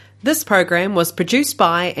This program was produced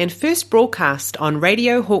by and first broadcast on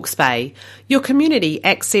Radio Hawke's Bay, your community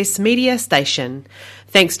access media station.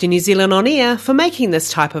 Thanks to New Zealand On Air for making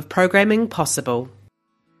this type of programming possible.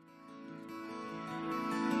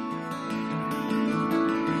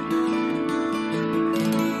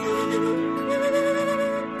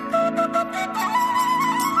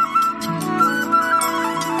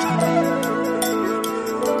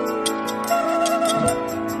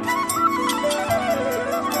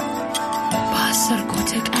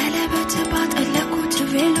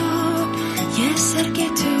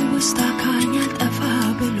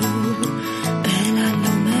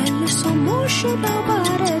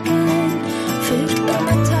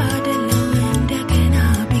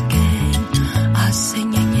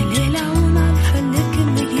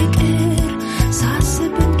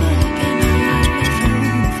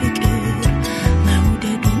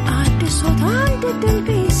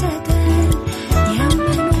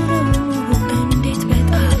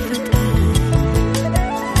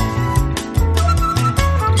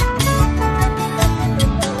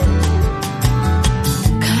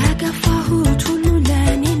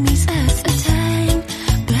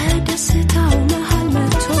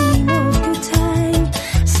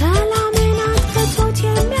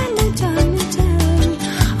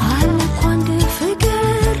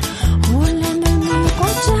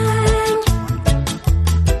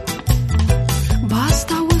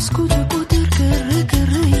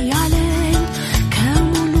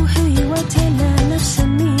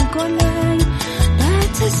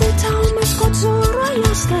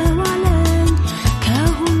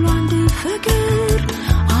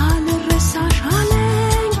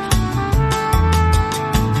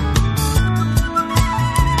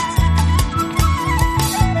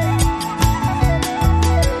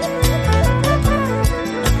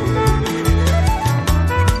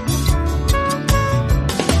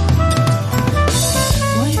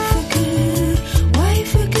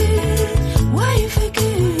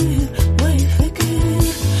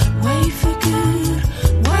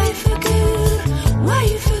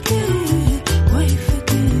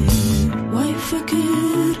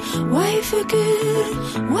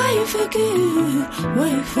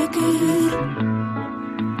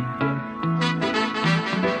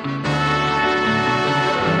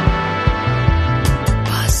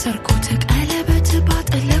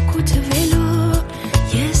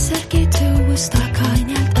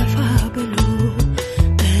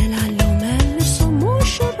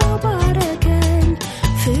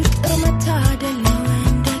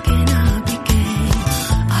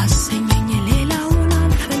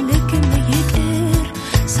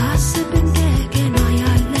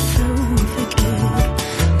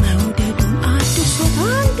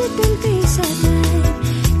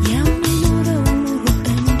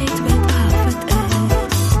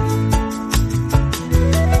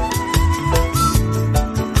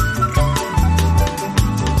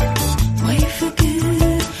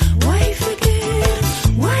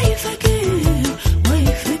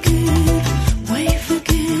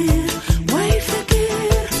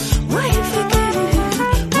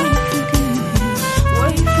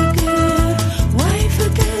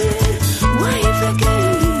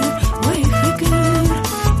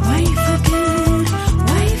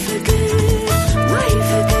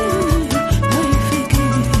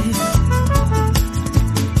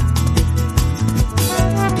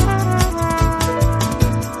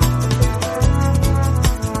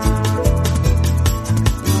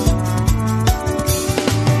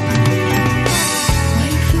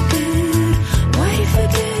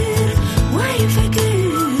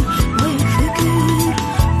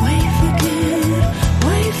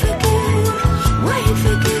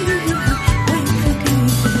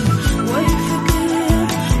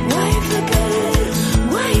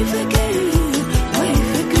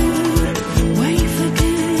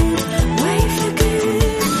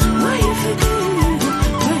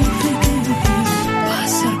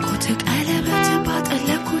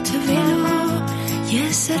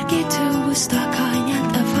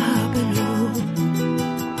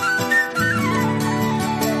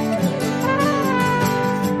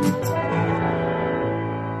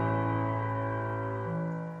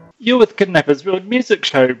 You're with Kidnappers World Music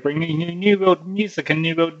Show, bringing you New World music and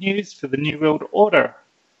New World news for the New World Order.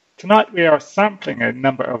 Tonight we are sampling a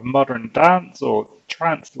number of modern dance or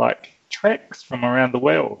trance-like tracks from around the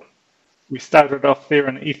world. We started off there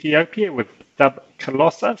in Ethiopia with Dub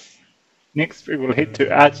Colossus. Next we will head to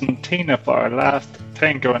Argentina for our last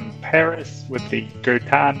tango in Paris with the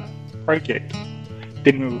Gertan Project.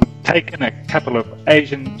 Then we'll take in a couple of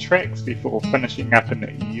Asian tracks before finishing up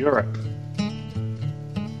in Europe.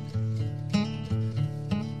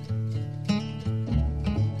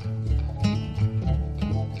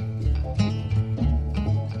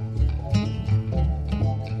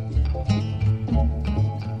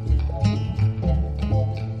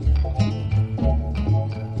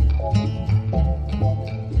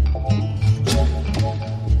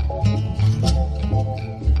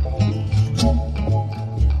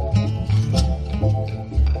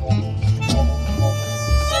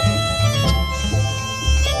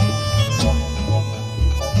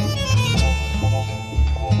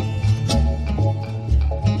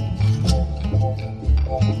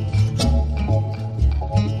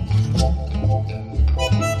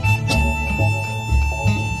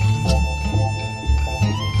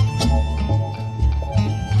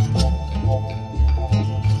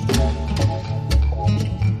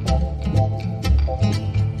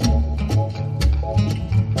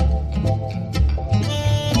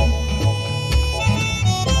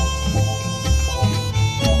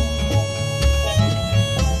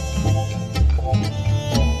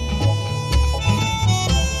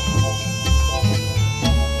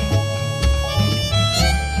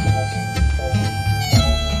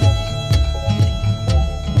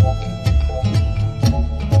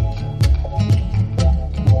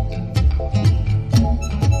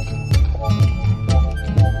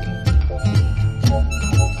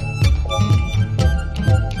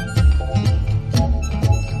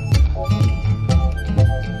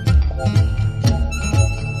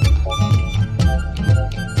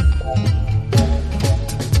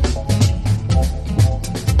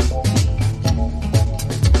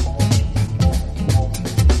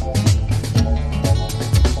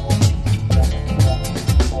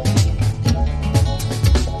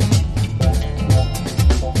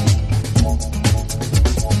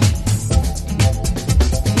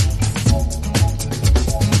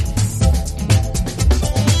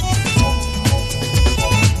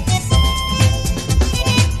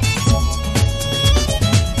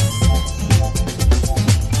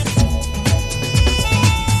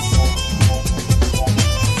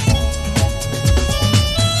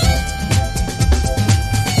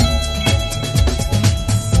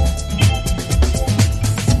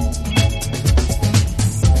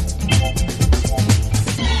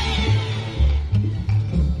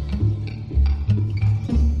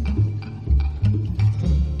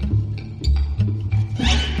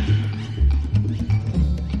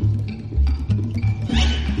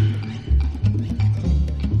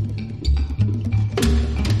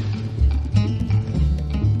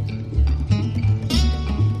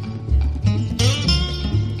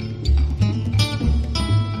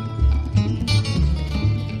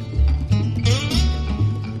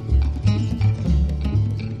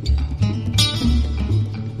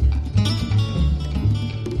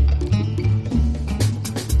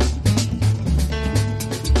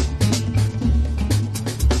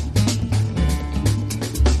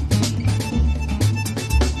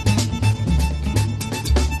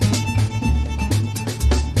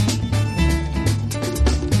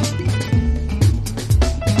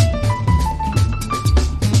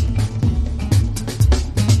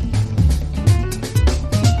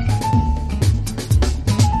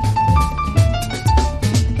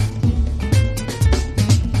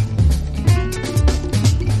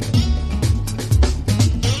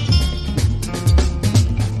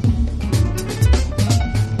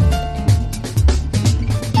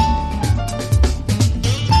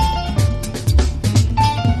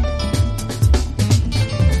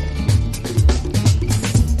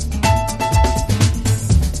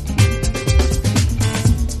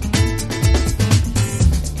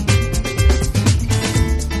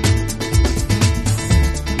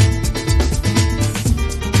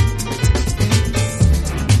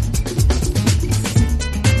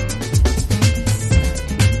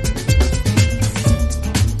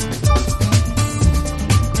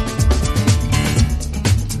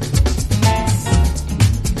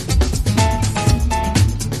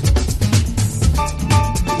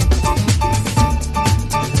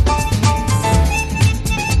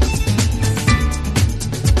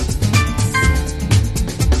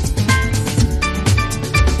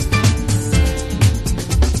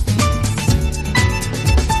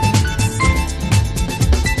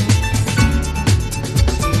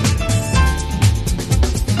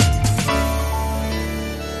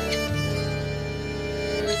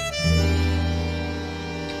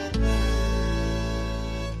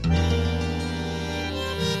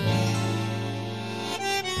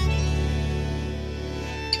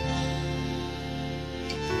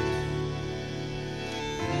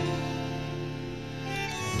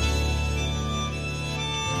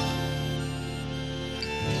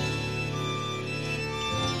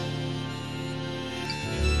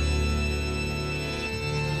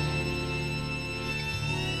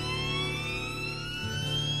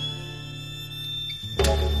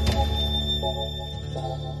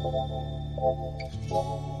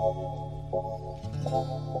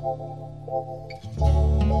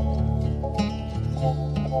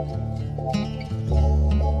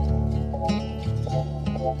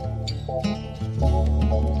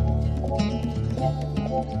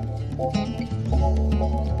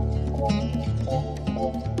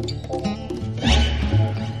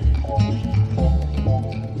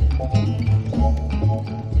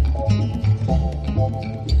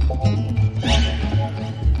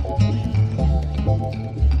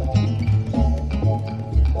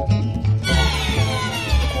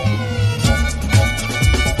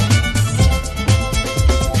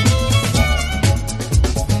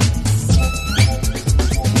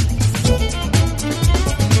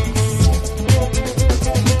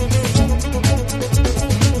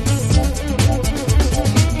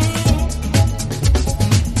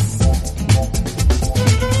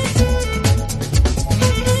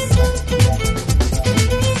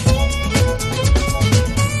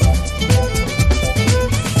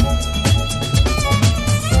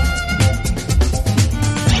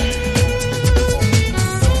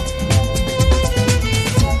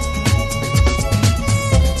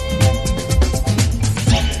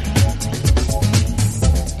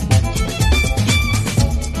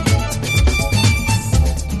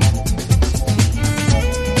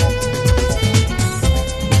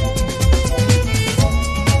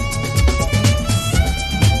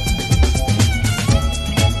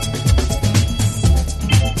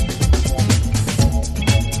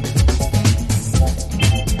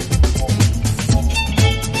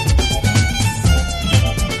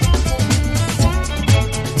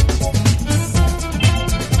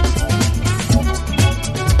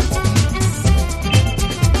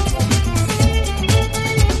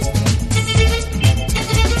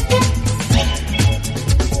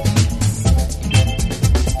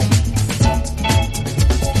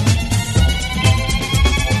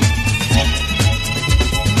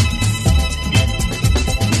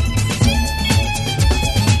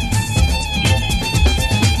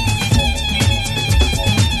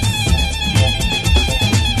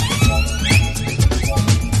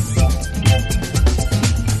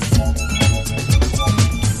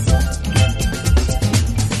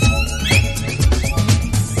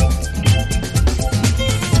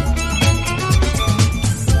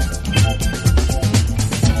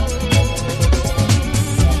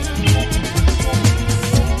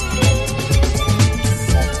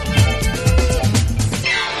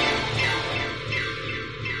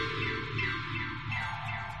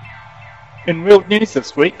 In world news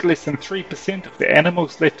this week, less than 3% of the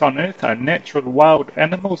animals left on Earth are natural wild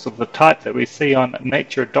animals of the type that we see on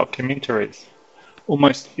nature documentaries.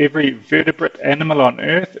 Almost every vertebrate animal on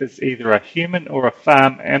Earth is either a human or a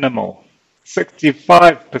farm animal.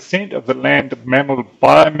 65% of the land mammal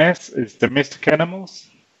biomass is domestic animals,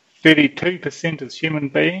 32% is human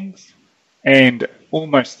beings, and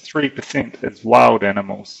almost 3% is wild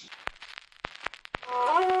animals.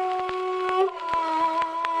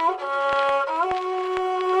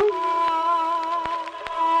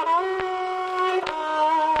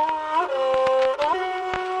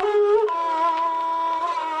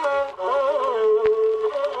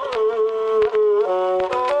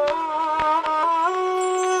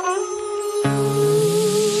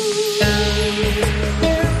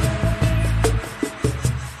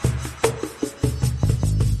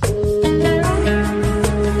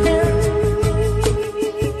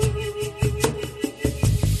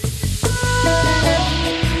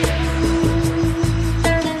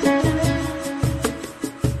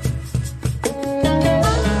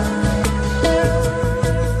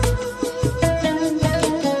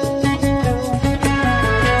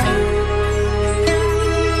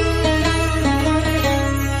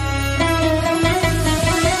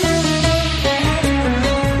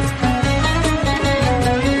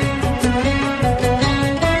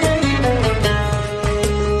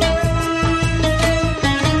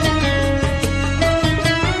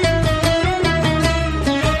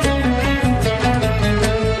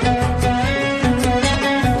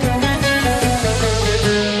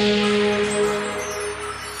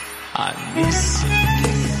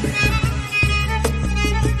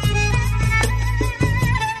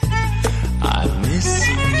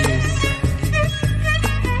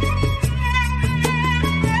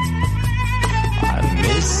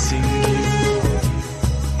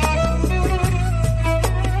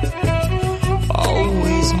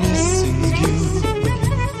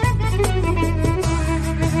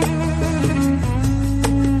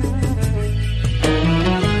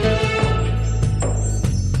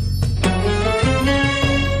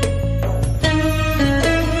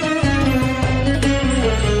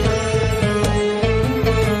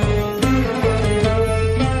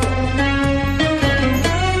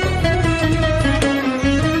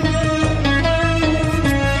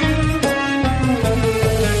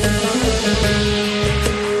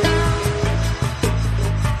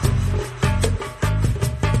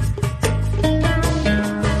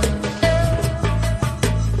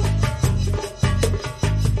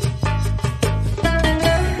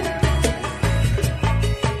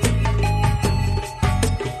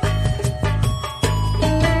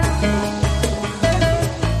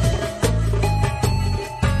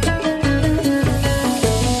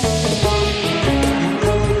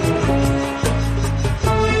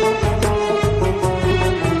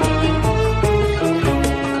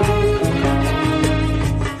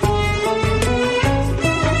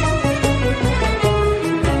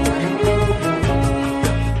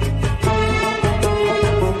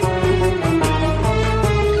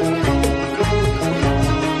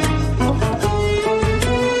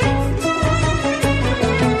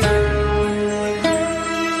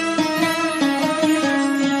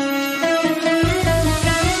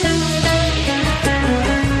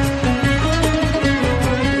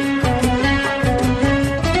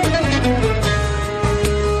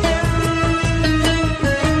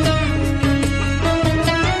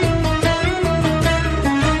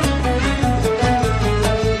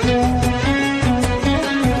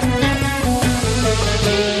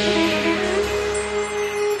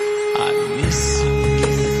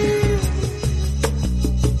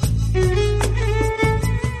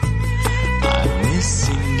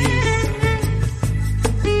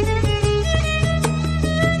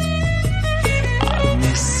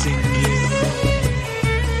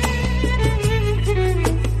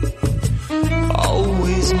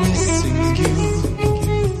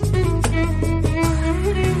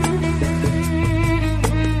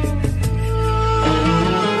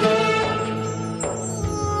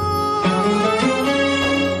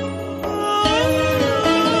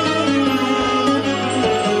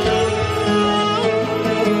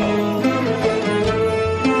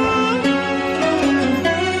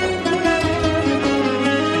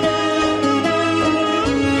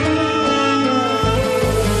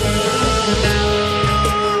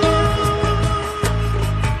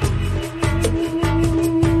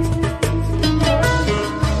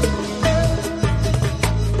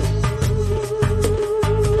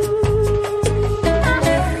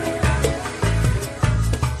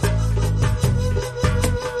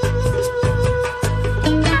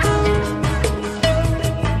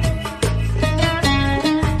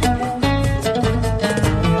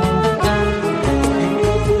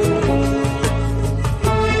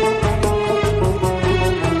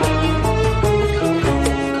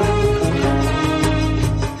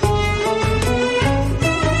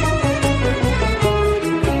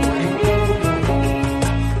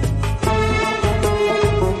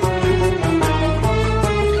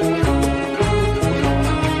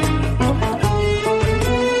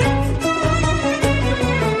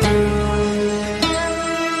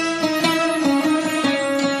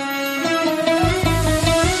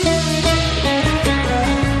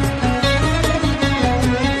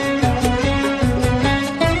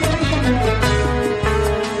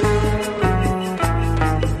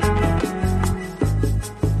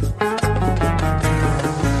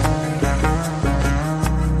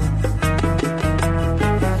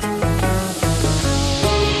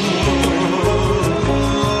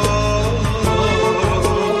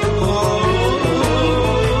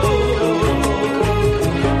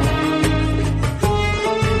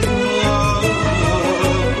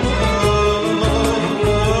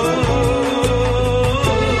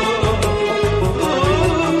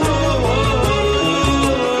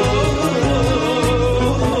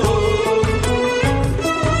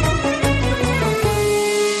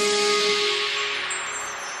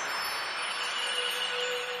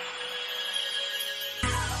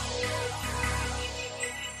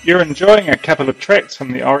 You're enjoying a couple of tracks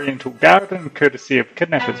from the Oriental Garden, courtesy of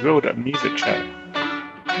Kidnappers World, a music show.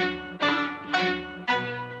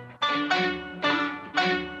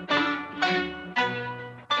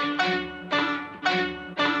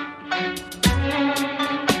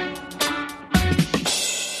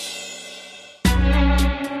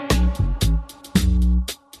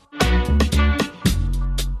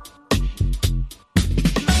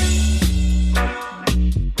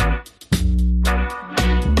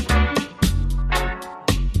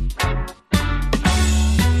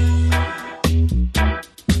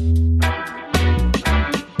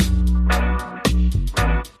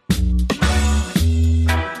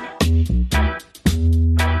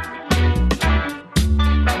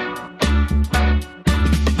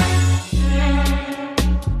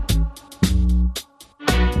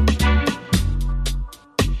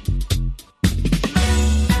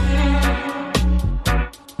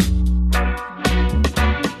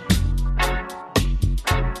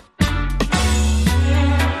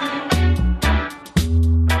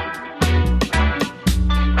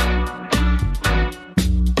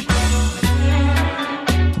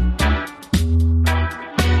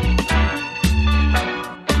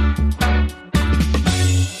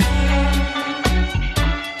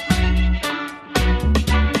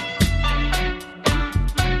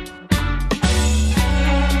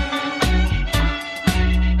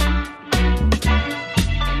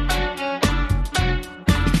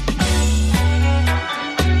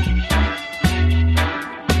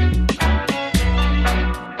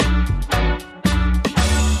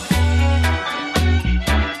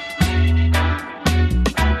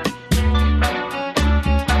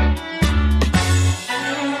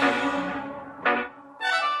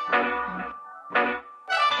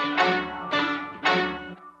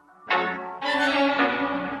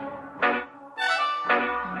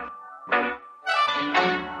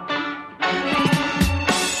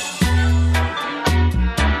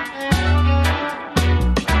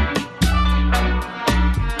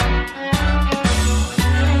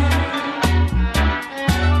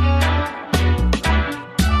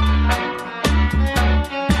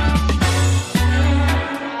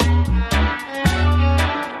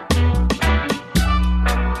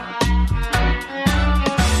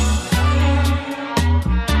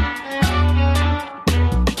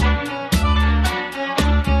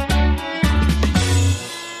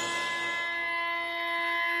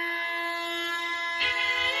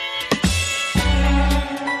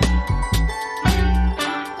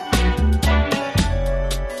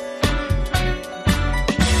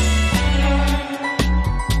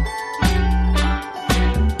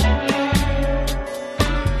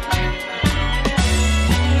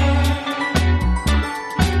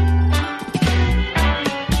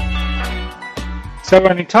 So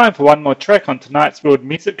only time for one more track on tonight's World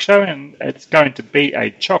Music Show, and it's going to be a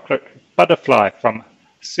Chocolate Butterfly from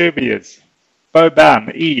Serbia's Boban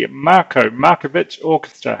I Marko Markovic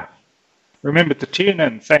Orchestra. Remember to tune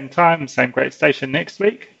in, same time, same great station next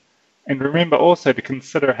week. And remember also to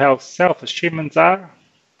consider how selfish humans are,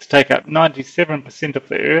 to take up 97% of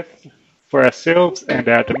the earth for ourselves and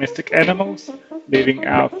our domestic animals, leaving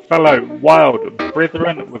our fellow wild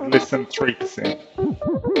brethren with less than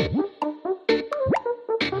 3%.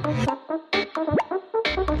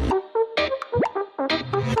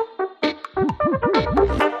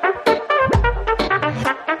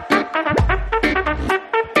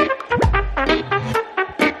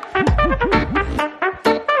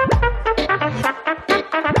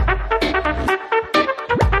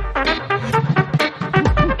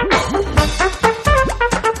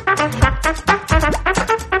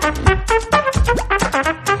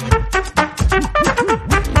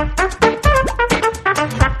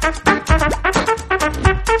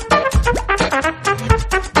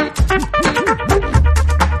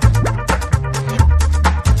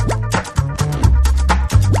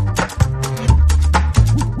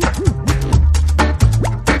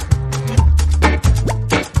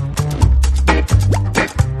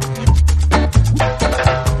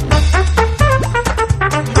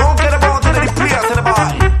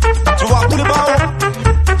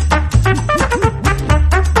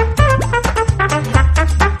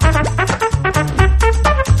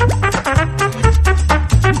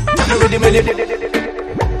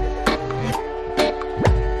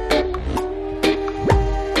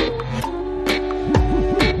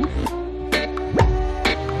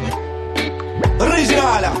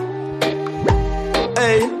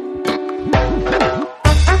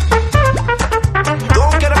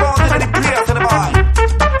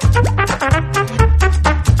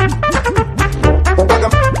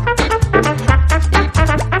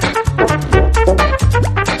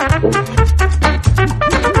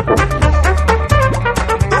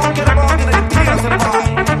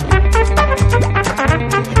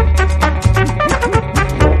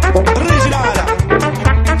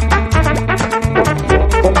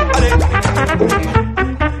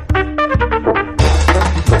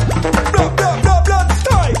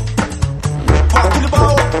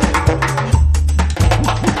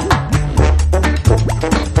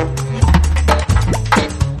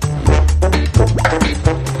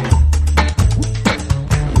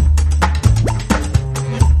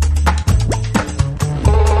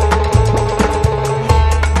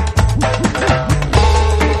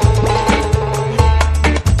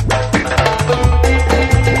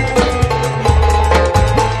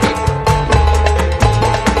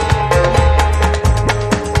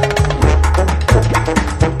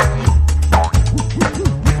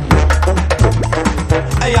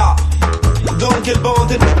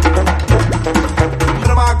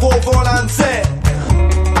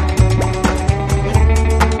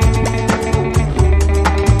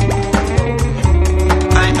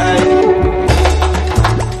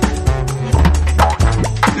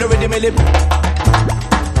 med lip.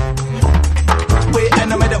 Vi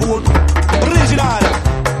ender med det ord originale.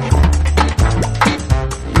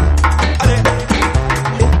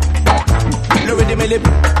 Lordy med lip.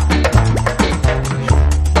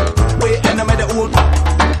 Vi ender med det ord.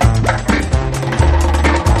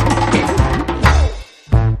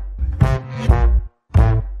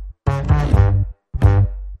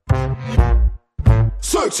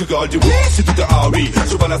 Ce gars du oui, c'est tout un Harry.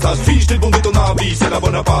 Souvent la sage fiche, t'es le bon de ton avis. C'est la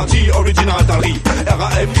bonne partie, original Dari.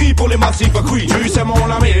 RAF crie pour les massifs à cuit. Tu sais mon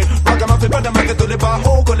ami, pas qu'à m'a fait pas de ma tête, les bas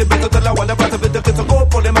hauts. Quand les bêtes de la walla, pas de bêtes de son go.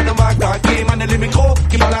 Pour les madame Magda, qui mène les micros,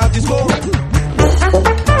 qui mène la disco.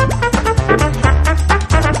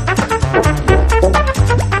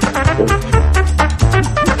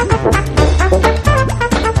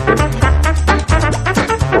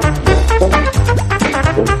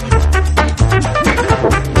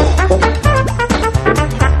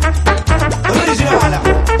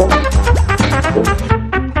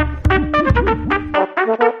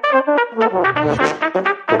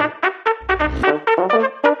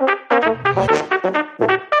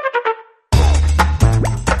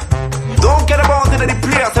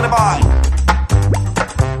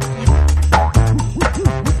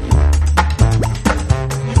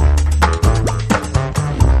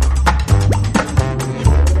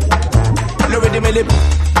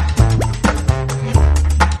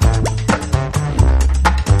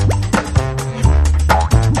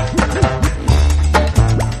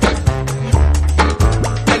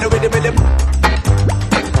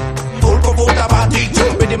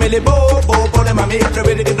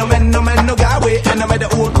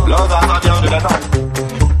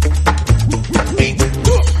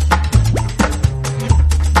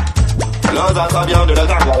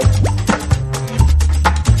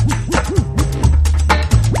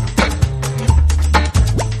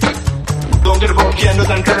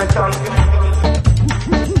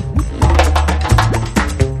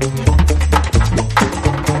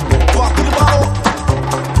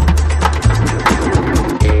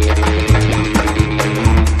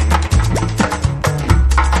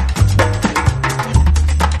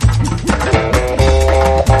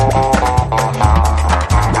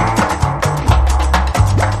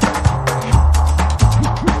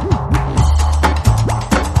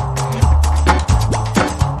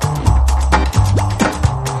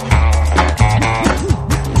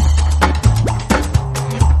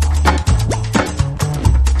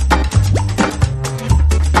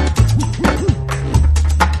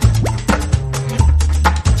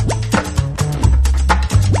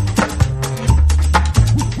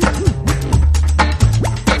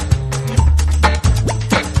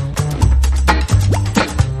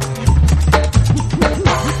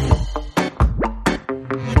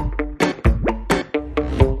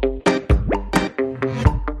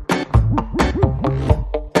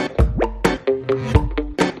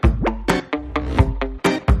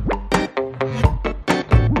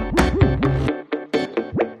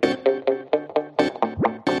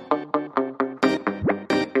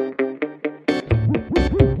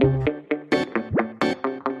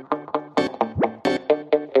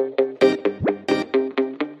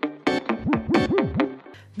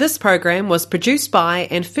 This program was produced by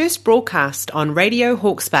and first broadcast on Radio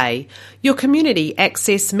Hawke's Bay, your community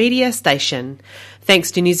access media station. Thanks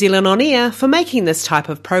to New Zealand On Air for making this type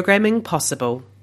of programming possible.